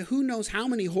 and who knows how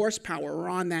many horsepower were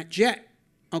on that jet,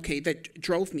 okay, that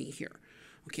drove me here.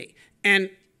 Okay, and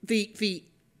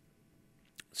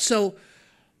so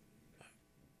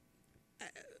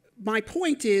my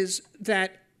point is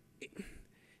that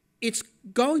it's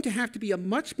going to have to be a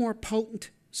much more potent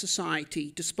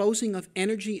society disposing of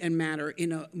energy and matter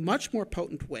in a much more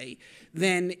potent way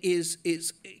than is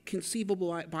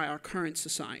conceivable by our current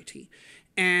society.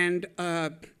 And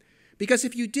because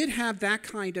if you did have that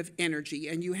kind of energy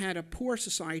and you had a poor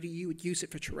society, you would use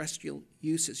it for terrestrial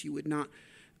uses. You would not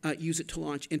use it to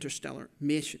launch interstellar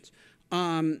missions.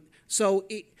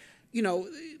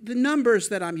 The numbers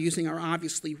that I'm using are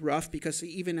obviously rough because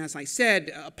even as I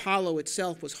said, Apollo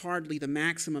itself was hardly the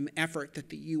maximum effort that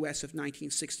the U.S. of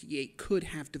 1968 could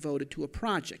have devoted to a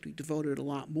project. We devoted a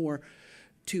lot more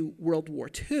to World War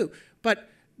II. But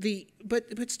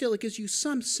still, it gives you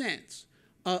some sense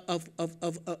of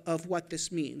what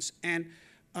this means. And,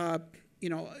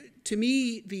 to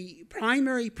me, the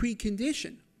primary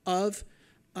precondition of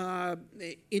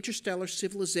interstellar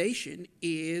civilization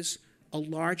is a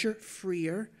larger,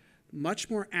 freer, much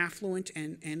more affluent,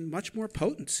 and much more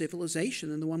potent civilization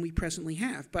than the one we presently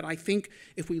have. But I think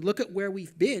if we look at where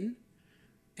we've been,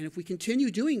 and if we continue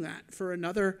doing that for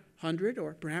another 100,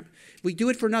 or perhaps if we do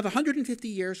it for another 150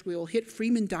 years, we will hit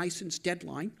Freeman Dyson's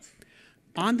deadline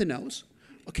on the nose.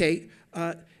 Okay,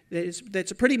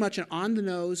 that's pretty much an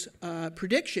on-the-nose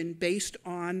prediction based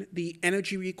on the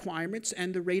energy requirements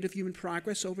and the rate of human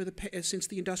progress over since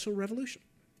the Industrial Revolution.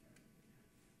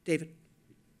 David.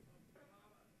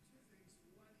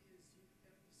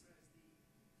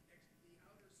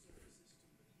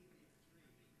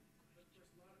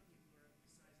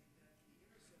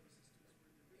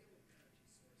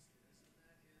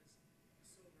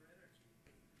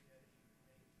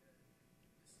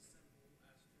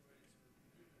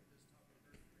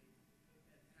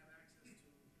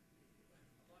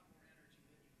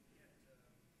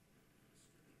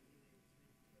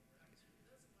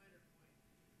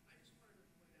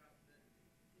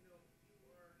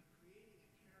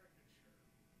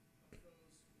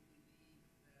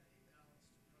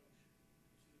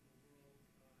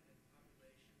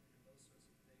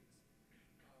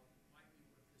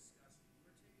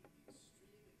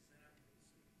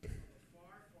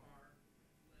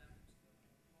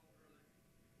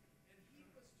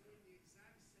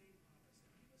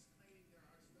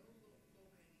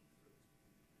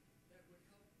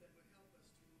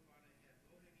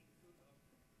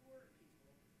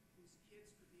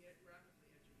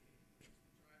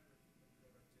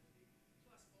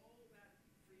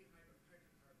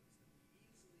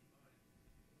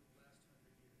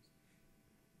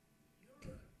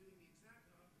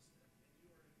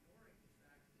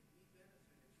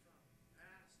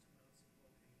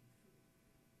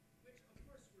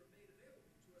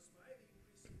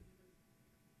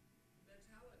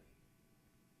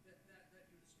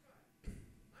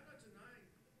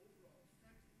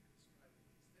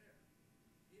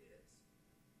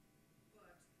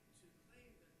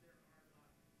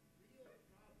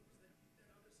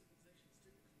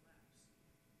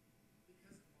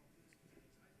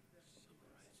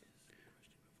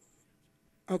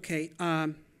 Okay,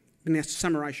 I'm going to have to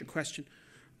summarize your question.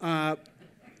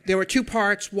 There were two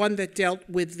parts, one that dealt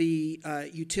with the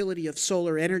utility of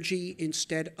solar energy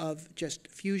instead of just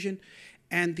fusion,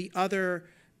 and the other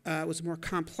was a more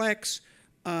complex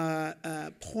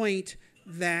point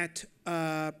that,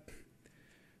 I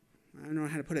don't know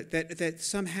how to put it, that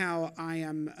somehow I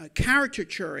am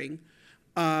caricaturing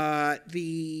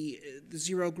the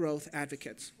zero growth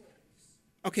advocates.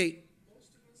 Okay.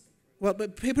 Well,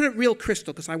 but put it real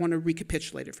crystal, because I want to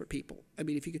recapitulate it for people. I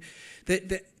mean, if you could,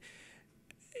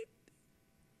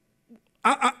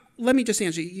 let me just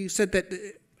answer you. You said that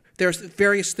there's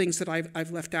various things that I've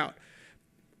left out.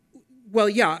 Well,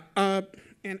 yeah,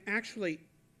 and actually,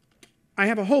 I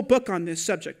have a whole book on this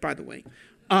subject, by the way,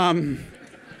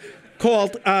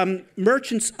 called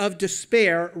Merchants of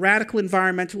Despair, Radical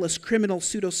Environmentalists, Criminal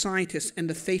Pseudoscientists, and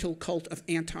the Fatal Cult of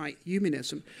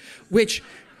Anti-Humanism, which,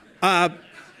 I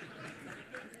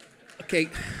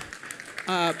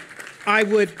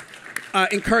would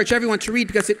encourage everyone to read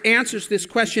because it answers this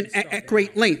question at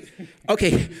great length.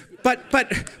 Okay, but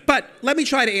let me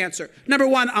try to answer. Number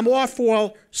one, I'm all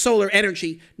for solar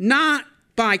energy, not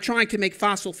by trying to make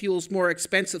fossil fuels more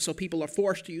expensive so people are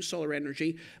forced to use solar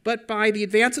energy, but by the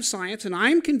advance of science. And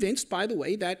I'm convinced, by the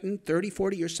way, that in 30,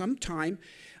 40 years, sometime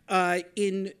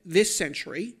in this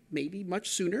century, maybe much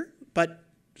sooner, but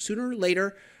sooner or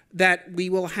later, that we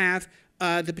will have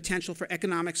the potential for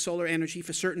economic solar energy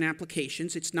for certain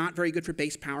applications. It's not very good for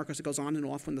base power because it goes on and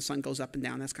off when the sun goes up and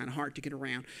down. That's kind of hard to get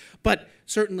around. But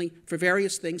certainly for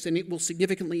various things, and it will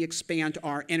significantly expand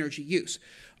our energy use.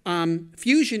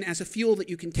 Fusion as a fuel that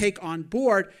you can take on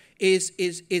board is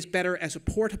better as a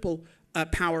portable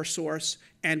power source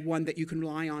and one that you can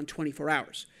rely on 24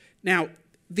 hours. Now,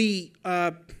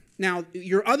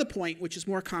 your other point, which is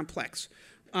more complex,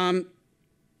 where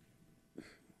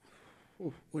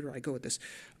do I go with this?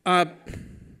 I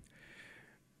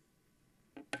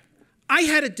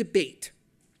had a debate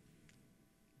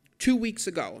 2 weeks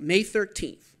ago, May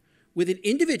 13th, with an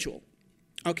individual,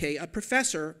 a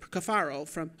professor, Cafaro,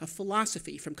 from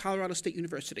philosophy from Colorado State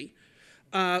University,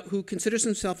 who considers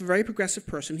himself a very progressive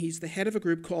person. He's the head of a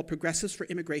group called Progressives for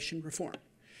Immigration Reform.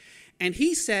 And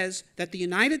he says that the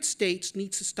United States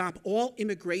needs to stop all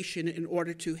immigration in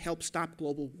order to help stop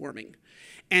global warming.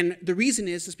 And the reason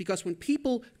is because when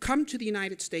people come to the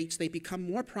United States, they become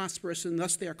more prosperous, and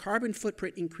thus their carbon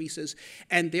footprint increases,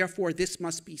 and therefore this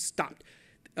must be stopped.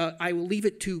 I will leave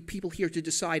it to people here to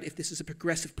decide if this is a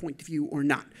progressive point of view or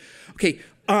not. Okay,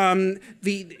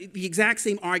 the exact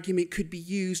same argument could be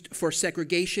used for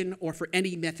segregation or for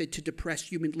any method to depress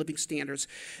human living standards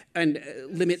and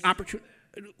limit opportunity.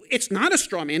 It's not a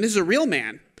straw man. This is a real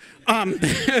man.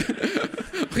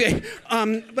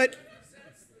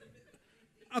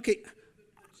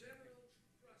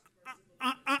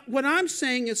 What I'm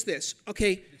saying is this.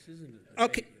 Okay.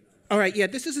 All right. Yeah,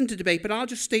 this isn't a debate, but I'll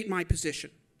just state my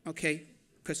position. Okay,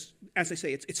 because as I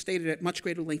say, it's stated at much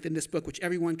greater length in this book, which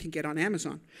everyone can get on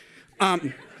Amazon.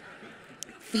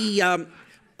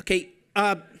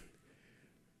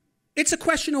 It's a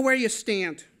question of where you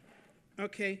stand.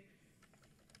 Okay.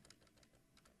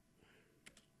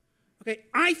 Okay,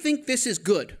 I think this is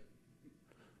good.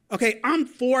 Okay, I'm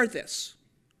for this.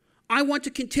 I want to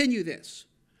continue this.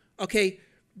 Okay,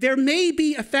 there may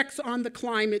be effects on the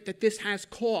climate that this has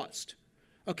caused.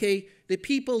 Okay, the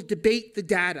people debate the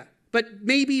data, but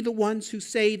maybe the ones who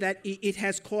say that it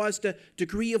has caused a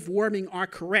degree of warming are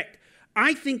correct.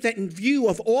 I think that in view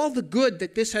of all the good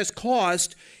that this has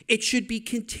caused, it should be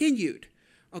continued.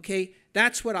 Okay,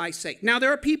 that's what I say. Now,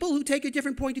 there are people who take a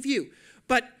different point of view,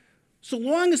 but so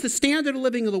long as the standard of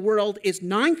living of the world is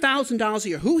 $9,000 a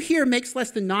year, who here makes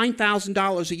less than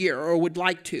 $9,000 a year or would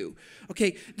like to?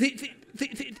 Okay,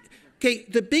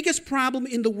 the biggest problem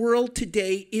in the world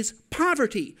today is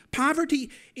poverty. Poverty,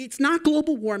 it's not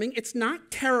global warming, it's not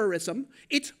terrorism,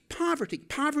 it's poverty.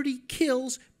 Poverty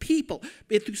kills people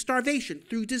through starvation,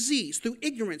 through disease, through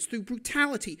ignorance, through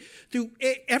brutality, through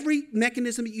every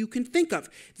mechanism that you can think of.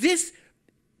 This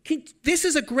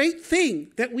is a great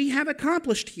thing that we have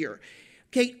accomplished here.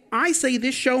 Okay, I say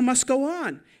this show must go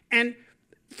on. And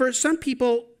for some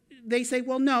people, they say,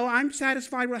 well, no, I'm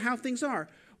satisfied with how things are.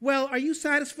 Well, are you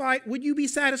satisfied? Would you be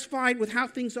satisfied with how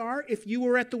things are if you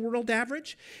were at the world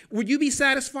average? Would you be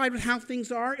satisfied with how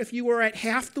things are if you were at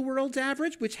half the world's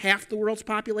average, which half the world's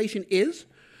population is?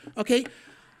 Okay,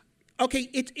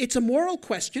 it's a moral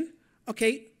question,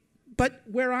 okay, but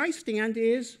where I stand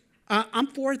is I'm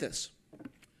for this.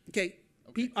 Okay.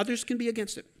 Others can be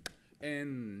against it.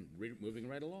 And moving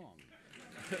right along.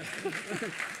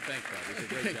 Thanks, Bob. It's a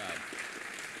great job.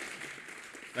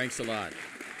 Thanks a lot.